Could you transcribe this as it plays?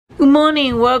Good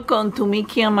morning, welcome to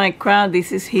Mickey and My Craft.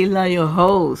 This is Hilda, your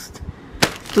host.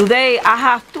 Today I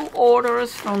have two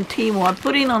orders from Temu. I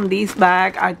put it on this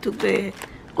bag. I took the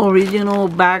original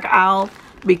bag out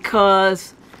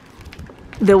because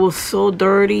they were so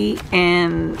dirty,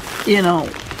 and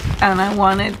and I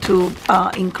wanted to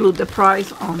include the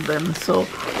price on them. So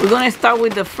we're gonna start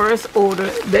with the first order.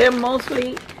 They're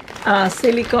mostly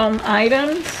silicone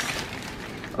items,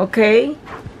 okay?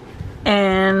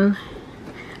 And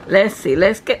let's see,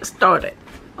 let's get started,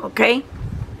 okay?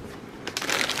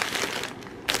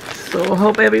 So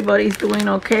hope everybody's doing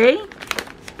okay,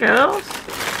 girls.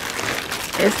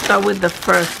 Let's start with the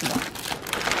first one.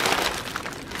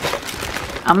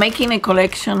 I'm making a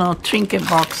collection of trinket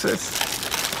boxes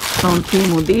from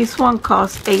Temu. This one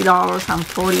costs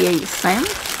 $8.48.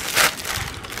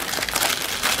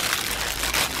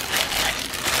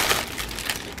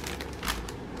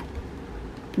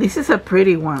 This is a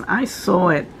pretty one. I saw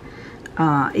it.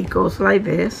 It goes like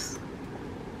this.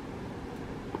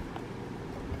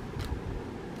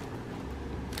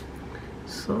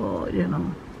 So,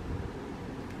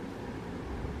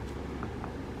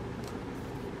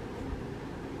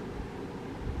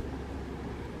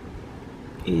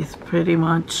 it's pretty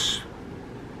much,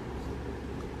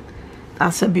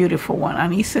 that's a beautiful one,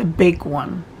 and it's a big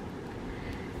one.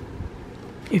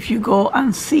 If you go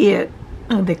and see it,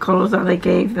 the colors that I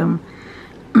gave them,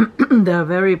 they're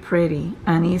very pretty,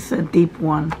 and it's a deep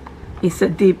one. It's a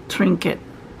deep trinket,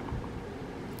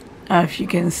 if you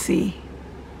can see.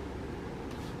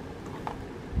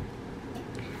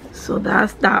 So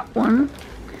that's that one.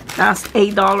 That's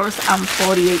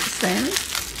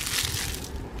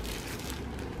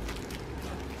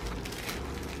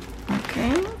 $8.48.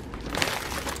 Okay.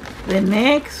 The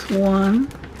next one,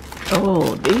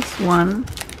 oh, this one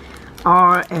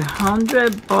are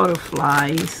 100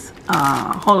 butterflies,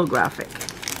 holographic.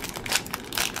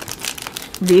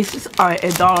 These are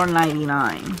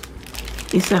 $1.99.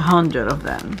 It's 100 of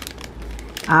them.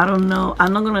 I don't know,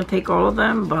 I'm not gonna take all of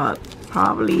them, but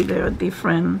probably they're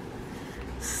different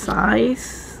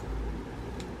size,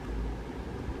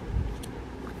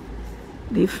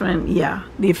 different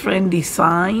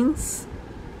designs.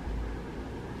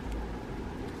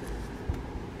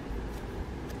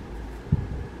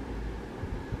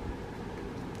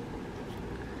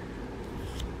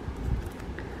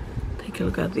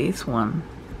 Look at this one.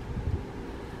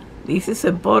 This is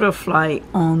a butterfly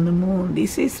on the moon.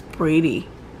 This is pretty.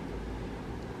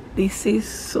 This is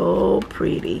so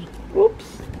pretty.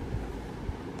 Oops.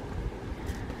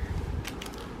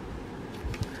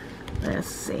 Let's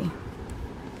see.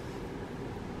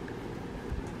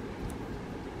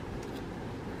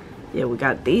 Yeah, we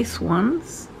got these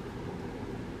ones.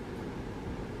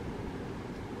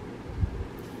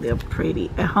 They're pretty.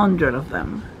 100 of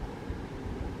them.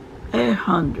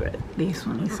 100. This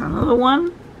one is another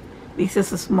one. This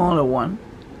is a smaller one.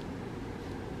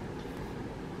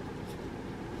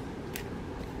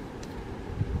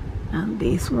 And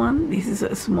this one, this is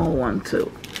a small one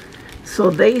too.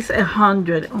 So there's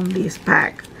 100 on this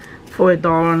pack for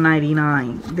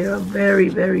 $1.99. They are very,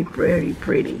 very, very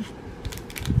pretty.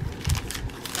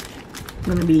 I'm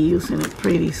gonna be using it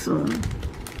pretty soon.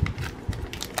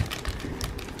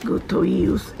 Good to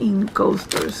use in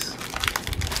coasters.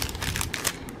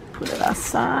 Put it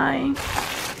aside.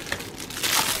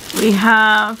 We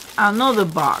have another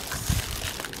box.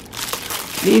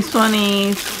 This one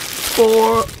is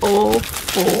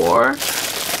 404.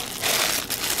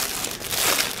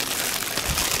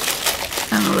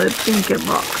 Another trinket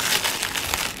box.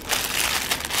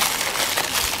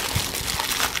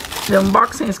 The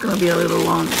unboxing is going to be a little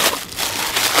longer,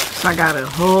 so I got a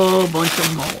whole bunch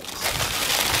of molds.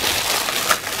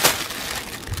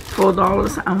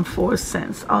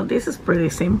 $4.04. Oh, this is pretty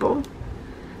simple.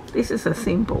 This is a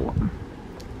simple one.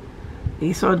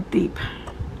 These are deep,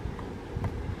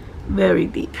 very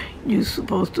deep. You're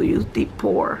supposed to use deep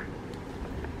pour.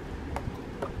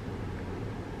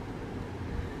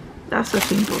 That's a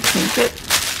simple trinket.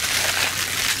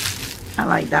 I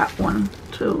like that one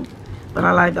too, but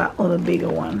I like that other bigger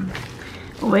one.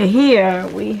 Over here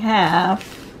we have,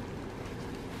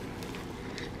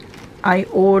 I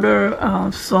order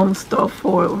some stuff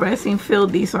for resin fill.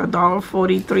 These are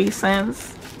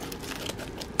 $1.43.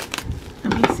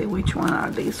 Let me see, which one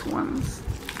are these ones?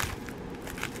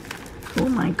 Oh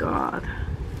my God.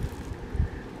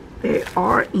 They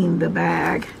are in the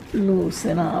bag.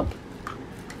 Loosen up.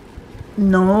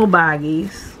 No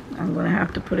baggies. I'm gonna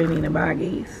have to put it in the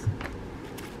baggies.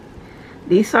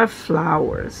 These are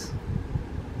flowers.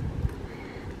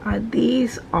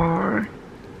 These are,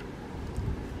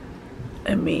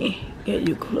 let me get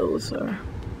you closer.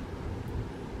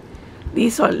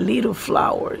 These are little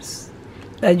flowers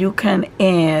that you can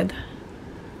add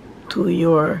to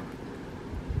your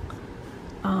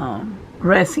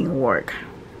resin work.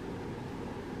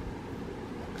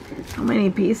 How many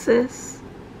pieces?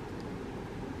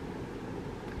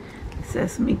 It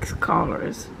says mixed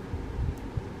colors,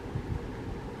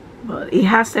 but it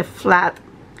has a flat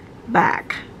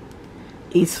back.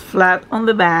 It's flat on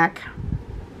the back,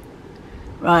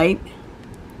 right?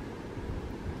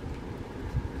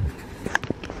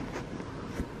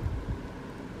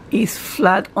 It's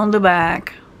flat on the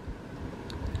back,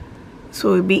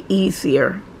 so it'll be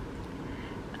easier,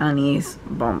 and it's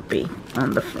bumpy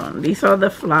on the front. These are the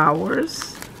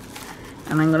flowers,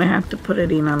 and I'm gonna have to put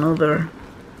it in another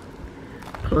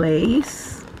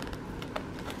place.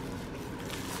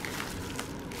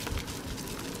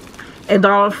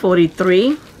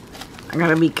 $1.43. I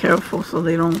gotta be careful so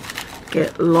they don't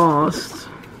get lost.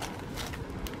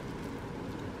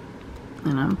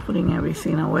 And I'm putting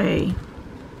everything away.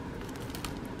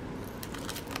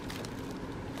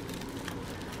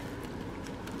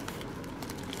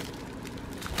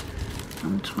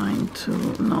 I'm trying to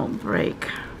not break.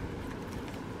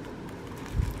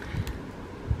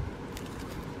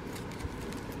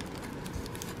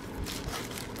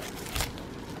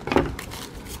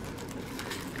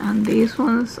 And these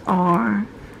ones are,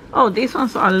 oh, these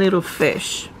ones are little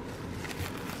fish.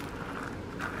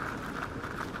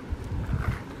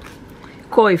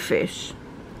 Koi fish.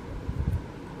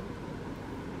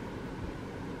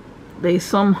 There's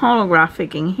some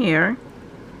holographic in here.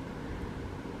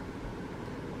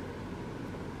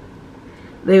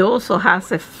 They also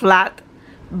has a flat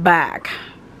back.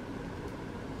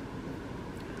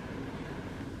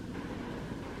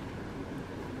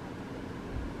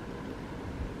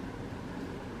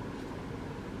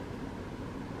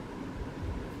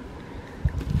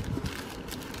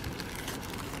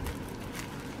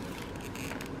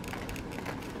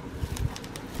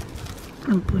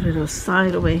 And put it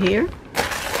aside over here.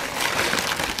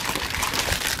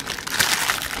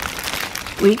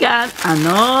 We got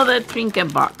another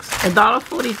trinket box,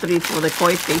 $1.43 for the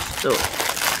koi fish too.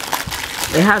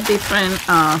 They have different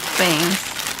things.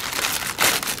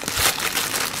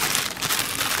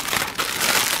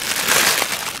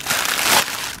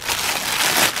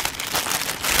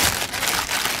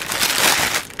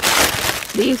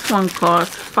 This one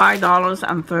costs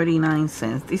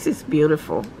 $5.39. This is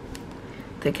beautiful.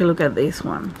 Take a look at this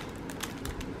one.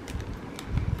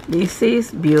 This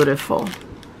is beautiful.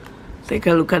 Take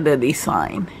a look at the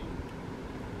design.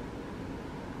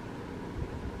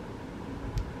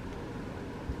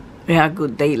 We have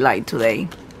good daylight today.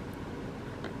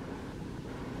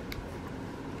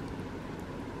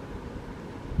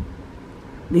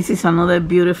 This is another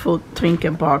beautiful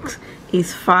trinket box.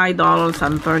 It's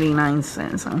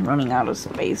 $5.39. I'm running out of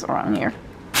space around here.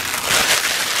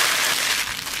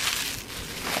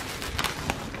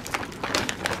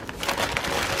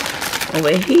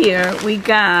 Over here we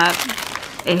got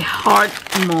a heart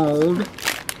mold.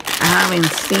 I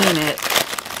haven't seen it.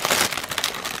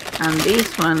 And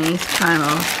this one is kind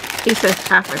of, it says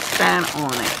half a stand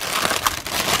on it.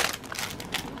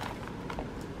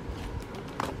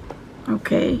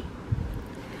 Okay.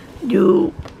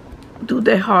 You do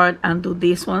the heart and do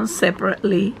this one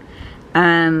separately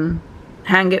and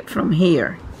hang it from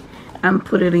here and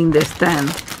put it in the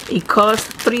stand. It costs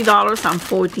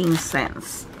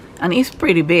 $3.14. And it's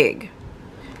pretty big.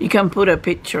 You can put a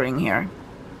picture in here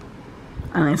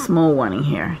and a small one in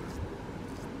here.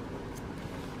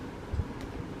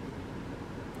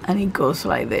 And it goes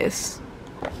like this.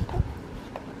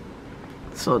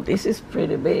 So this is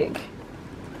pretty big.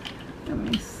 Let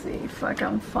me see if I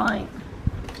can find.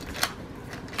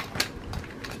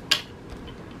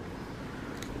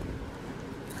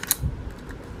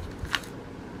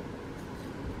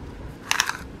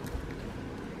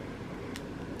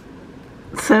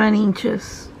 Seven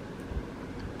inches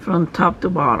from top to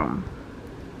bottom,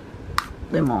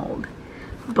 the mold.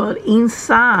 But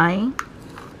inside,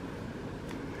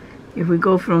 if we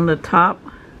go from the top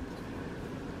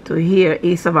to here,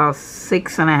 it's about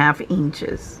 6.5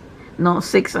 inches. No,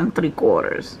 6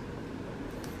 3/4.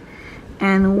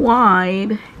 And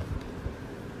wide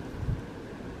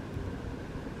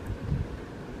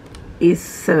is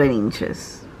 7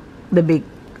 inches, the big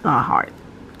heart.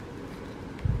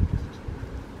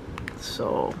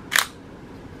 So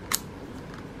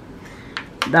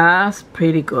that's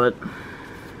pretty good.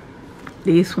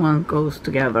 This one goes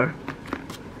together.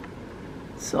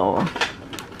 So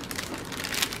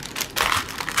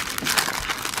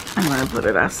I'm gonna put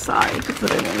it aside to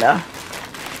put it in the,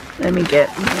 let me get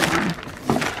more.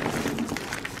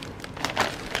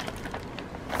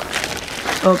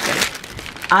 Okay,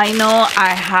 I know I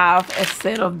have a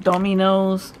set of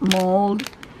dominoes mold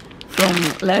from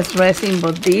Less Resin,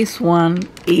 but this one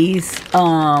is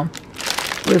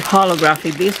with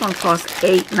holographic. This one costs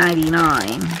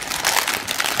 $8.99,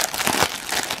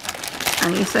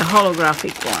 and it's a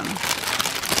holographic one.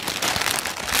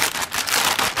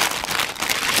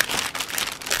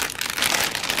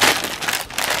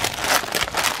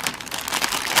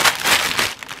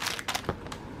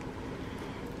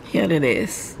 Here it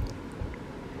is.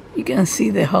 You can see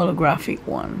the holographic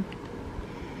one.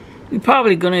 We're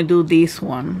probably gonna do this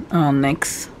one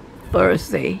next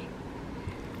Thursday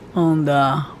on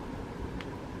the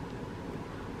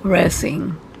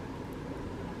resin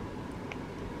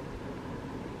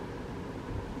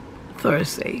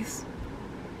Thursdays.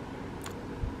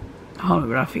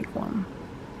 Holographic one.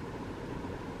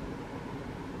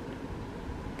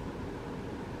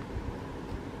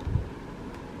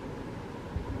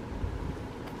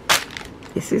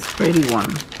 This is pretty one.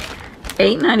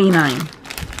 $8.99.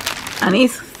 And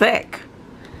it's thick.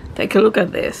 Take a look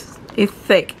at this. It's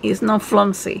thick. It's not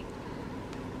flunsy.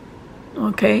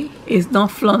 Okay? It's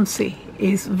not flunsy.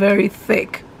 It's very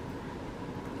thick.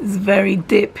 It's very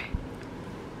deep.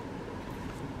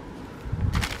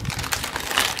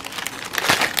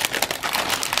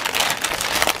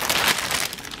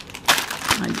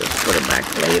 I just put it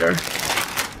back later.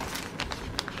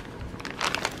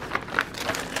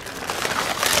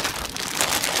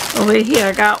 Over here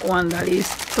I got one that is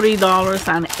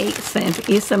 $3.08.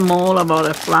 It's a mold about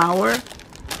a flower.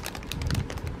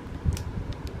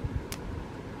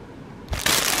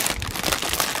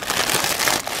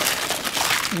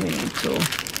 We need to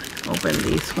open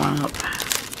this one up.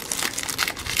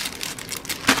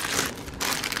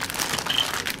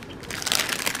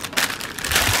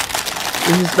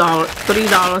 This is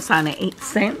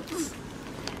 $3.08.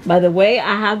 By the way,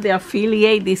 I have the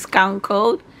affiliate discount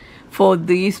code for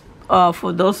these.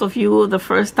 For those of you the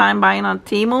first time buying on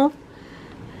Temu,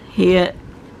 here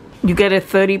you get a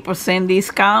 30%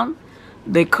 discount.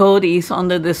 The code is on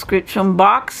the description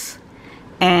box,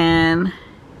 and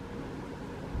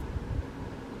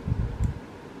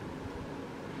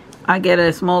I get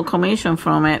a small commission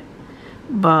from it.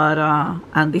 But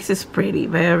and this is pretty,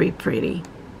 very pretty,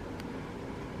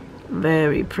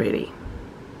 very pretty.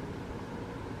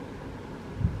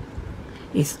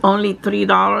 It's only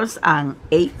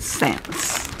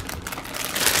 $3.08.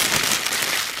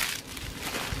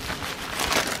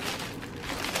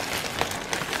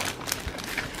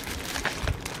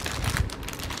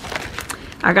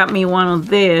 I got me one of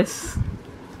this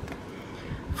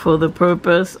for the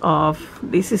purpose of,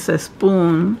 this is a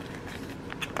spoon,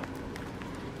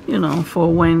 you know,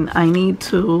 for when I need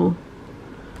to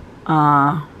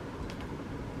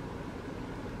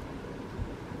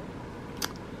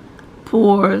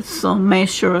pour some,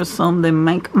 measure some of the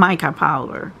mica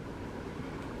powder.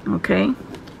 Okay,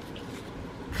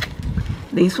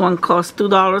 this one costs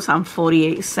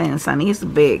 $2.48, and it's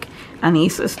big and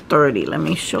it's sturdy. Let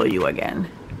me show you again.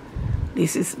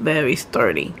 This is very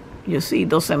sturdy. You see, it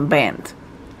doesn't bend.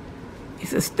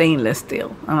 It's a stainless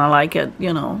steel, and I like it,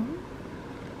 you know,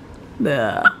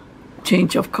 the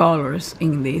change of colors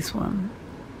in this one.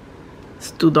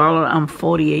 It's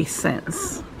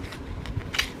 $2.48.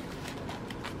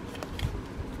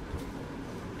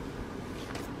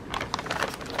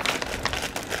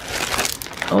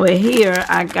 Over here,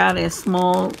 I got a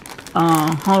small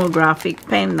holographic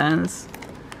pendants.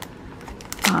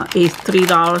 It's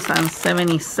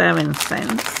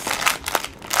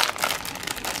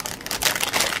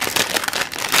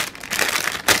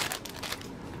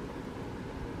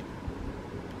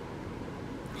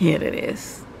Here it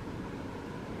is.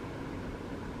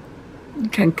 You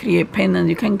can create pendants.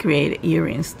 You can create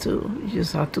earrings too. You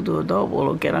just have to do a double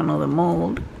or get another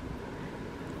mold.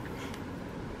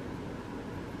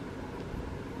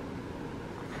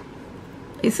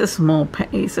 It's a small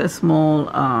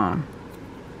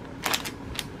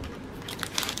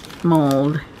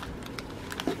mold.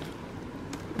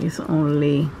 It's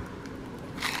only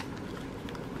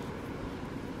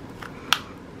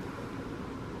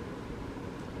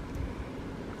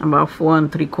about 4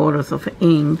 3/4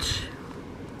 inch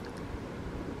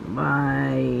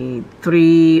by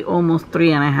almost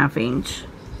 3.5 inch.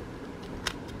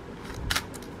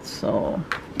 So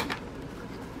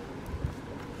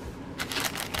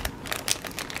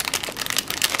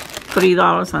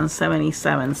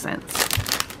 $3.77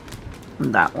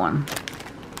 on that one.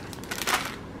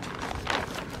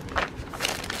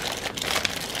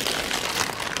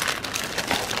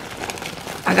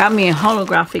 I got me a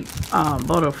holographic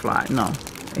butterfly. No,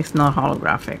 it's not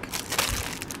holographic.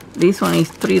 This one is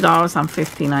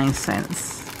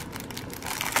 $3.59.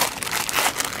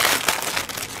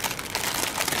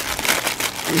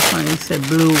 This one is a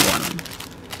blue one.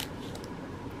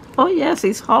 Oh yes,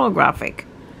 it's holographic.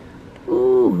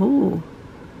 Ooh.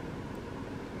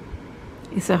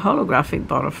 It's a holographic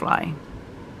butterfly.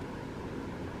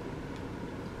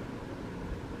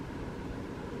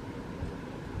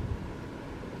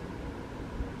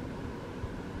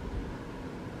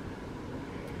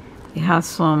 It has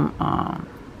some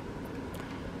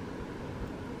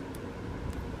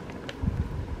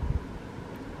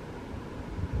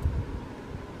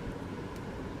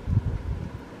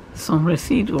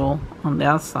residual on the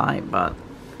outside, but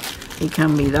it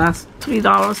can be. That's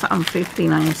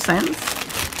 $3.59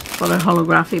 for the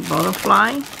holographic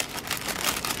butterfly.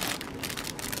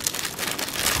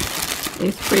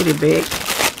 It's pretty big.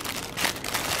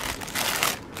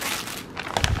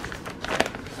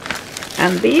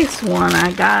 And this one,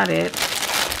 I got it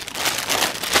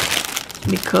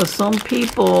because some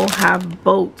people have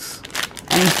boats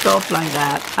and stuff like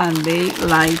that, and they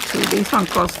like to. This one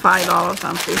costs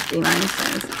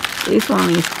 $5.59. This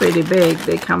one is pretty big.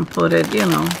 They can put it, you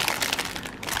know.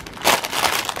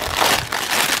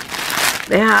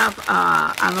 They have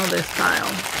another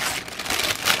style.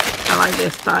 I like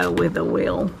the style with the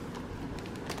wheel.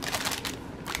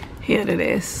 Here it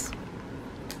is.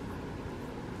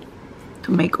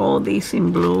 To make all these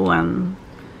in blue and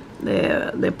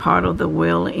the part of the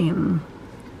wheel in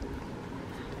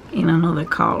another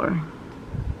color.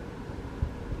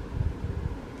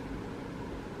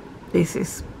 This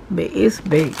is big. It's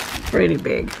big, pretty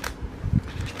big.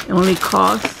 It only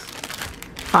costs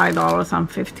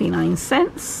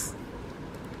 $5.59.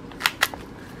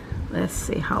 Let's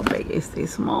see how big is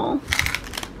this mole.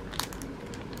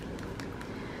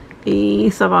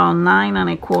 It's about 9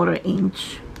 1/4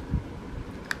 inch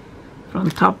from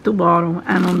top to bottom,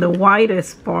 and on the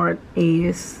widest part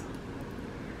is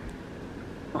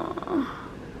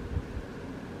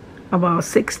about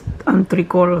 6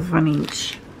 3/4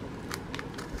 inch.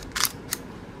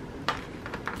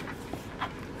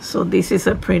 So this is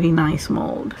a pretty nice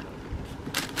mold.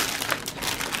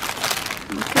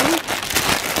 Okay.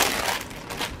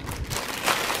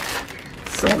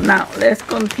 So now let's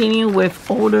continue with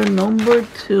order number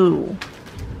 2.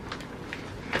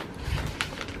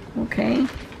 Okay.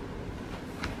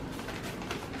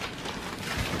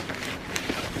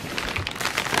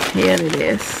 Here it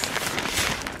is.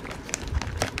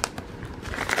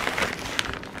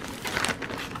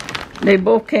 They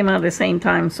both came out at the same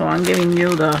time, so I'm giving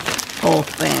you the whole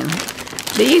thing.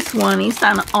 This one is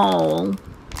an owl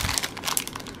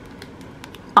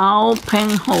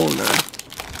pen holder.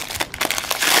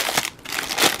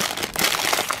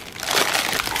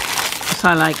 So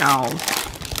I like owls.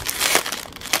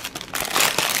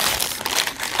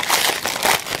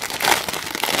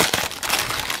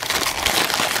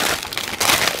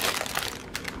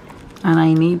 And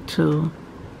I need to,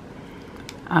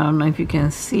 I don't know if you can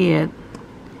see it,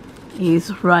 it's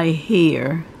right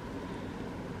here,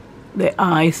 the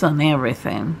eyes and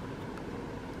everything.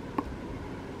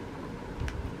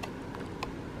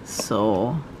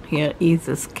 So here is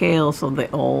the scales of the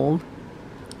owl.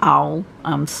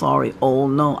 I'm sorry,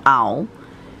 owl.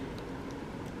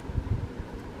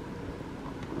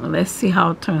 Let's see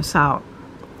how it turns out.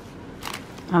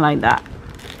 I like that.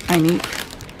 I need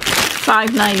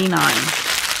 $5.99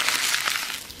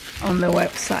 on the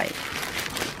website.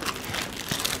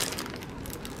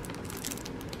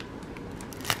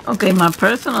 Okay, my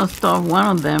personal stuff, one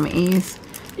of them is,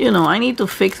 you know, I need to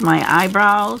fix my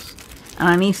eyebrows and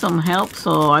I need some help,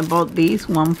 so I bought these,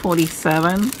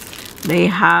 $147. They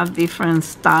have different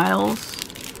styles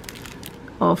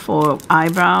for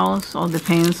eyebrows. All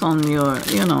depends on your,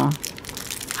 you know,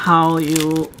 how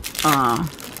you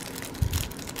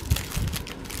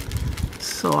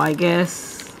so I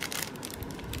guess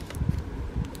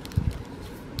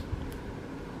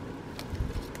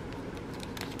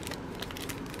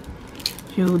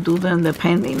you do them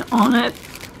depending on it.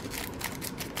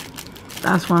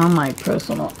 That's one of my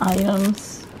personal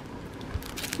items.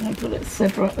 I put it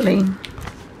separately.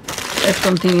 Let's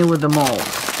continue with the mold.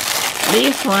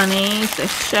 This one is a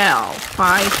shell,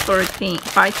 517.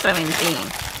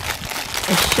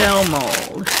 A shell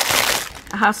mold.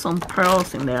 It has some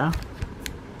pearls in there.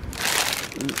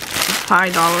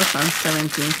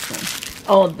 $5.17.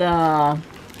 Oh, the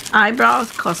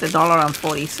eyebrows cost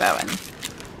 $1.47.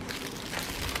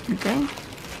 Okay.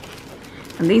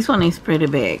 And this one is pretty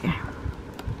big.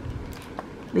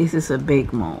 This is a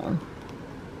big mold.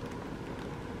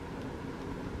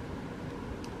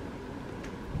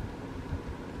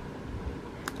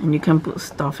 And you can put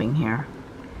stuff in here,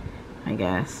 I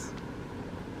guess.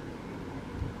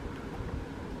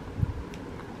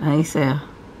 And it's a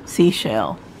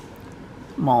seashell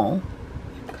mold.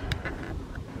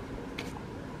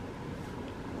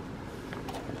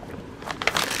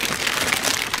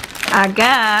 I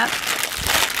got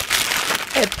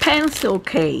a pencil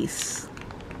case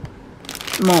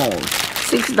mold,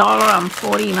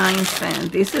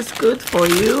 $6.49. This is good for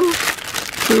you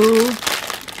to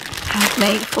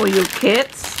make for your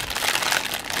kids,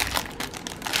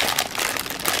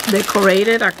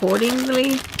 decorated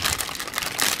accordingly.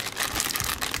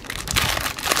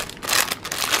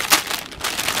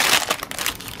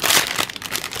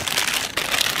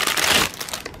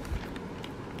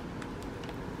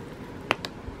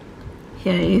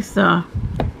 Here is the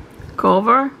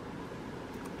cover.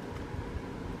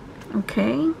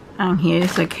 Okay, and here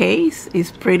is the case.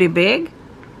 It's pretty big.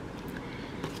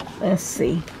 Let's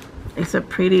see. It's a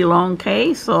pretty long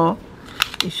case, so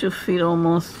it should fit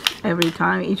almost every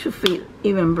time. It should fit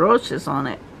even brooches on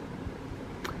it.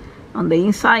 On the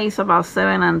inside, it's about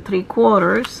 7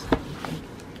 3/4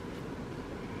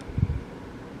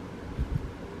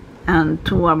 and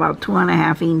to about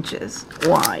 2.5 inches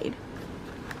wide.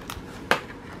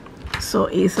 So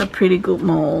it's a pretty good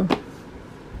mold.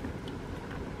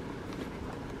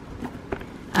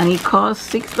 And it costs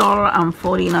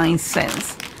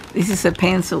 $6.49. This is a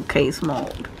pencil case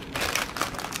mold.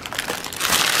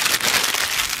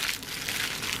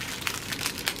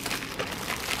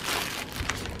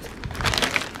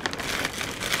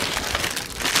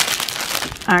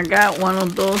 I got one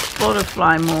of those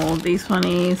butterfly molds. This one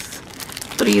is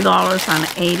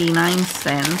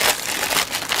 $3.89.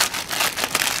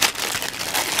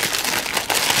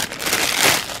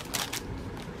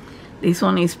 This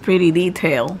one is pretty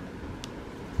detailed.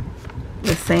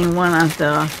 The same one as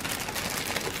the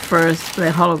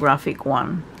holographic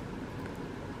one.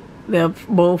 They're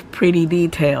both pretty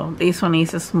detailed. This one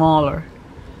is a smaller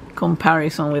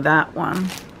comparison with that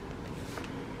one.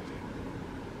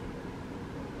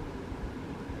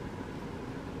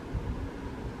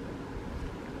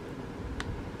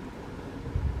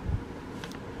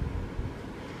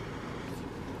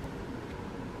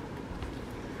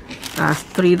 That's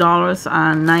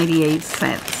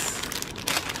 $3.98.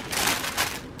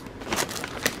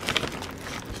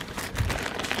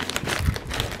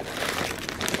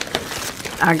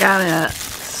 I got a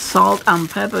salt and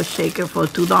pepper shaker for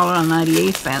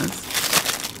 $2.98.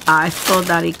 I thought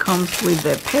that it comes with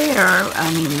the pair,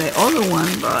 the other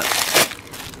one, but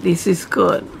this is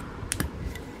good.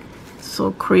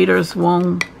 So critters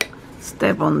won't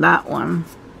step on that one.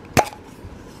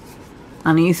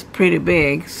 And it's pretty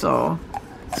big, so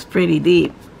it's pretty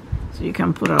deep. So you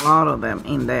can put a lot of them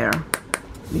in there.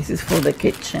 This is for the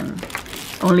kitchen.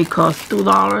 Only costs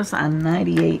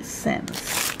 $2.98.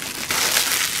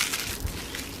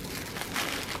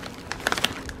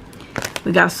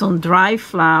 We got some dry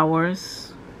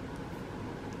flowers.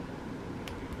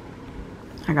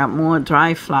 I got more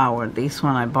dry flower. This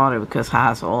one I bought it because it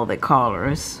has all the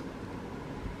colors.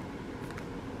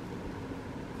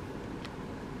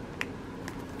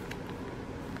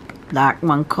 That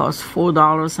one costs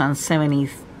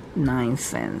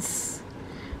 $4.79.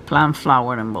 Plant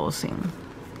flower embossing.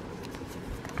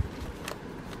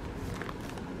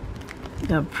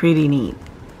 They're pretty neat.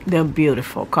 They're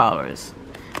beautiful colors.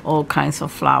 All kinds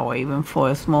of flower, even for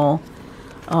a small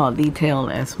detail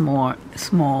as more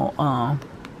small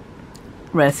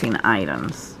resin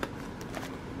items.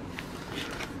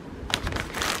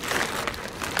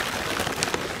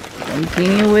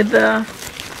 Continue with the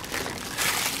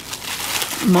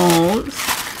molds.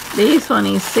 This one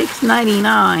is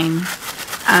 $6.99,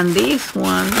 and this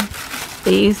one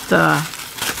is the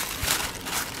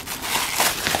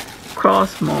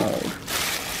cross mold.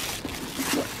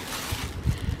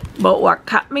 But what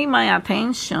caught me my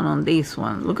attention on this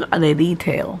one, look at the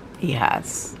detail it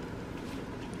has.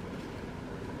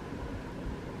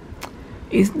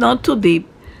 It's not too deep.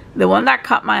 The one that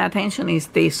caught my attention is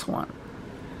this one.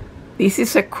 This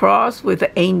is a cross with the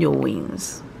angel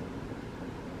wings.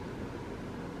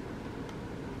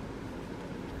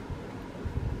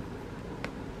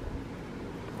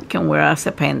 You can wear as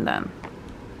a pendant.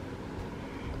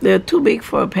 They're too big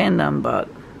for a pendant, but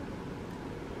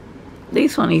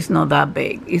this one is not that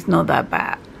big. It's not that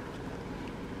bad.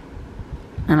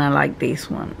 And I like this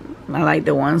one. I like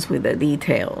the ones with the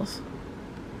details.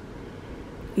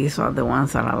 These are the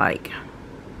ones that I like.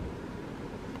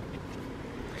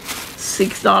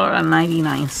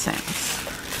 $6.99.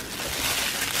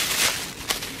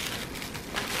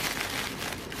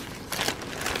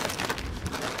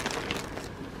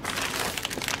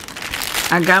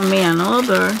 I got me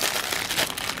another.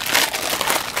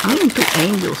 I'm into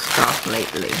angel stuff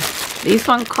lately. This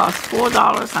one costs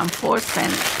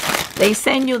 $4.04. They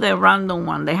send you the random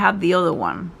one. They have the other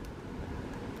one.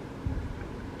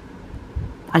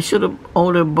 I should have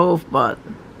ordered both, but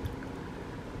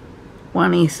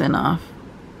one is enough.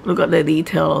 Look at the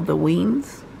detail of the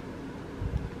wings.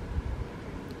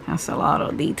 That's a lot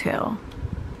of detail.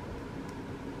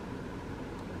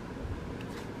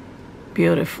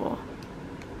 Beautiful.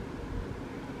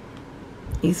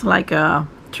 It's like a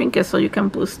trinket, so you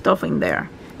can put stuff in there.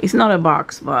 It's not a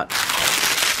box, but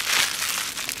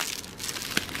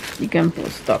you can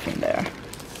put stuff in there.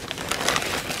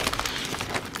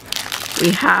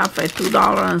 We have a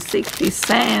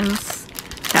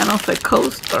 $2.60 kind of a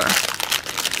coaster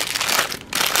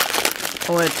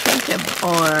or a trinket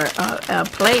or a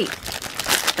plate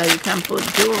that you can put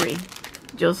jewelry,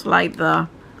 just like the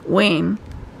wing.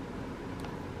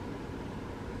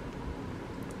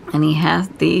 And he has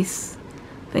this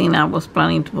thing. I was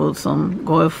planning to put some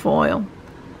gold foil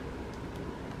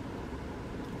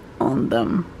on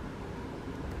them.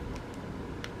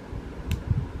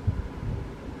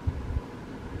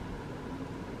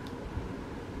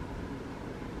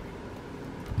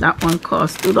 That one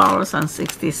costs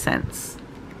 $2.60.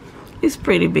 It's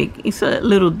pretty big. It's a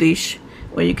little dish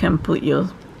where you can put your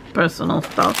personal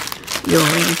stuff, your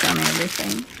rings and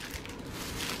everything.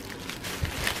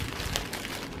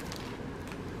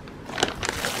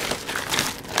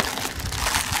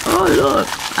 Oh look,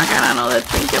 I got another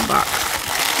trinket box.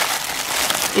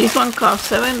 This one costs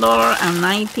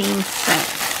 $7.19.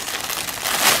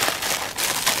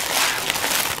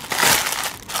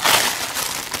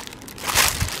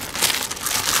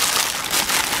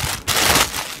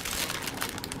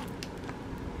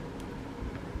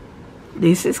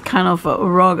 This is kind of a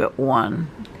rugged one.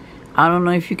 I don't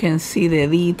know if you can see the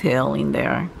detail in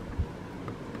there.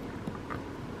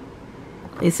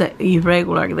 It's an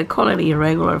irregular, they call it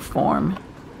irregular form.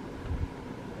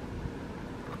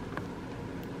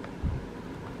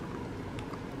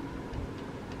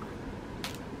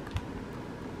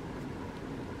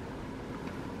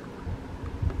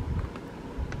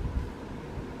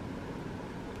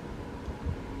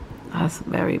 That's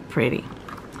very pretty.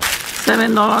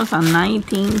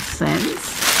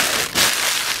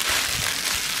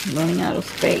 $7.19. Running out of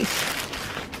space.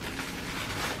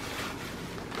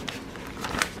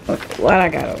 Okay, what I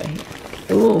got over here?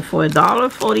 Ooh, for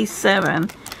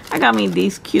 $1.47, I got me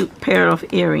this cute pair of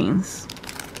earrings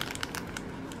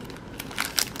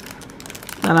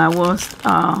that I was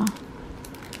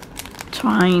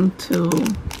trying to.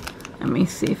 Let me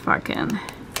see if I can.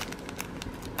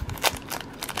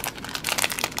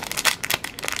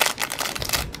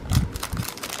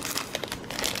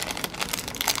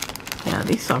 Yeah,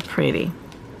 these are pretty.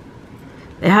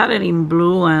 They had it in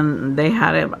blue and they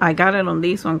had it. I got it on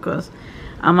this one because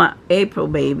I'm an April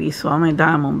baby, so I'm a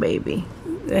diamond baby.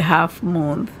 The half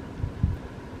moon.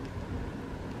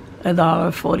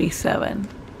 $1.47.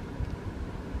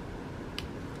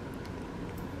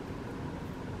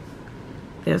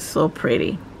 They're so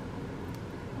pretty.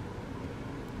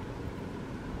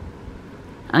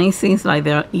 And it seems like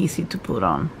they're easy to put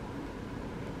on.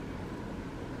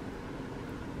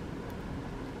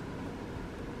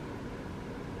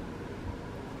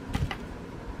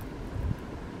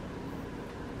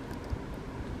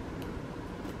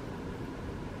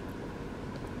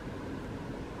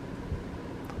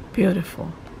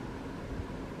 Beautiful.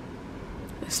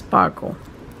 Sparkle.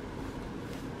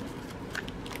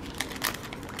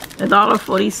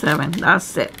 $1.47.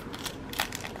 That's it.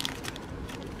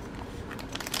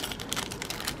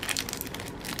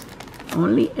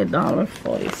 Only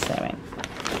 $1.47.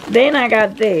 Then I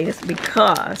got this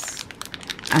because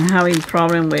I'm having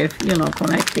problem with, you know,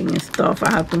 connecting stuff.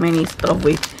 I have too many stuff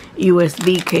with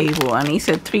USB cable, and it's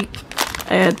a three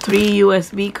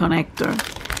USB connector.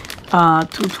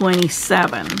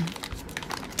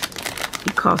 $227.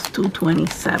 It costs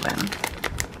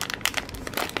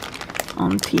 $227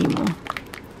 on Temu.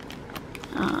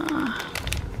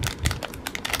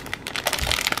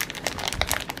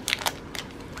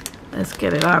 Let's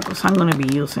get it out because I'm going to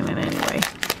be using it anyway.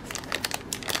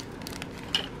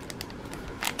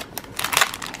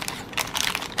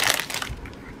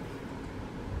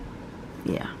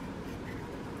 Yeah,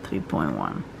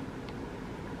 3.1.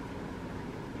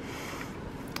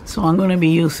 So I'm going to be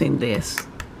using this.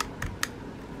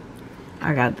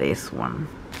 I got this one.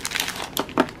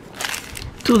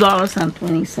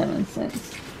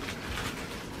 $2.27.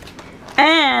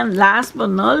 And last but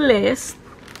not least,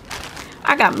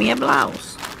 I got me a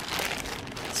blouse.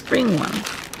 Spring one.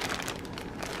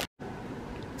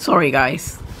 Sorry,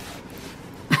 guys.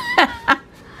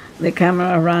 The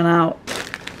camera ran out.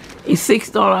 It's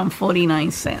 $6.49.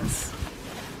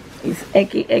 It's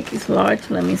XX large.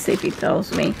 Let me see if it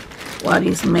tells me what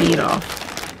it's made of.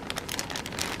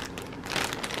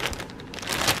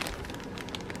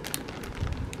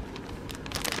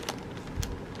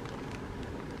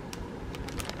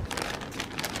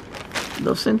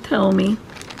 Doesn't tell me.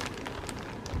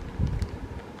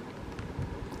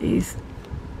 It's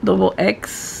double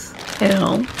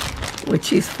XL,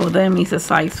 which is for them is a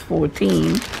size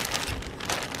 14.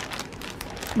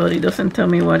 But it doesn't tell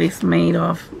me what it's made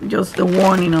of. Just the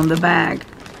warning on the bag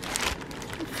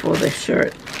for the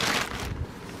shirt.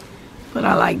 But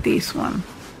I like this one.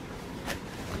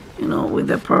 You know, with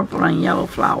the purple and yellow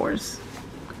flowers.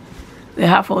 They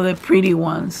have all the pretty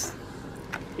ones.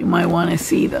 You might want to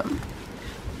see them.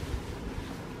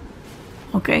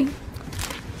 Okay,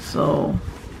 so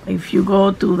if you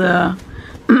go to the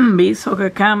Big Soccer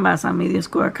Canvas and Medium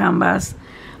Square Canvas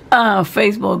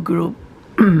Facebook group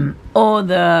or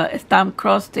the Stamp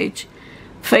Cross Stitch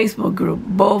Facebook group,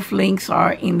 both links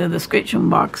are in the description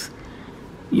box.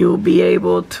 You'll be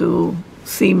able to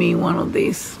see me in one of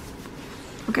these.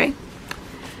 Okay,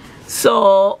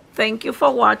 so thank you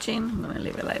for watching. I'm gonna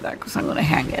leave it like that because I'm gonna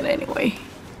hang it anyway.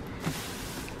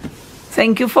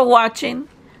 Thank you for watching.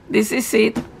 This is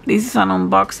it. This is an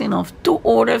unboxing of 2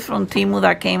 orders from Temu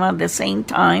that came at the same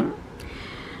time.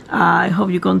 I hope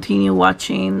you continue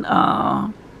watching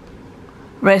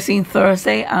Resin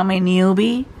Thursday. I'm a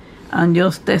newbie. I'm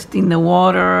just testing the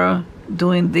water,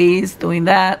 doing this, doing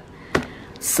that.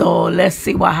 So let's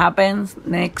see what happens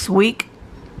next week.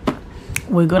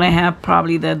 We're going to have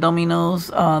probably the dominoes,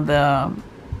 the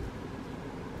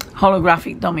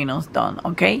holographic dominoes done,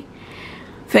 okay?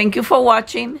 Thank you for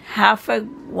watching. Have a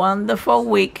wonderful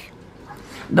week.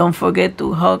 Don't forget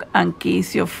to hug and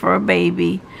kiss your fur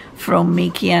baby from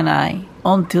Mickey and I.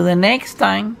 Until the next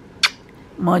time,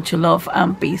 much love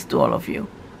and peace to all of you.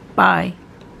 Bye.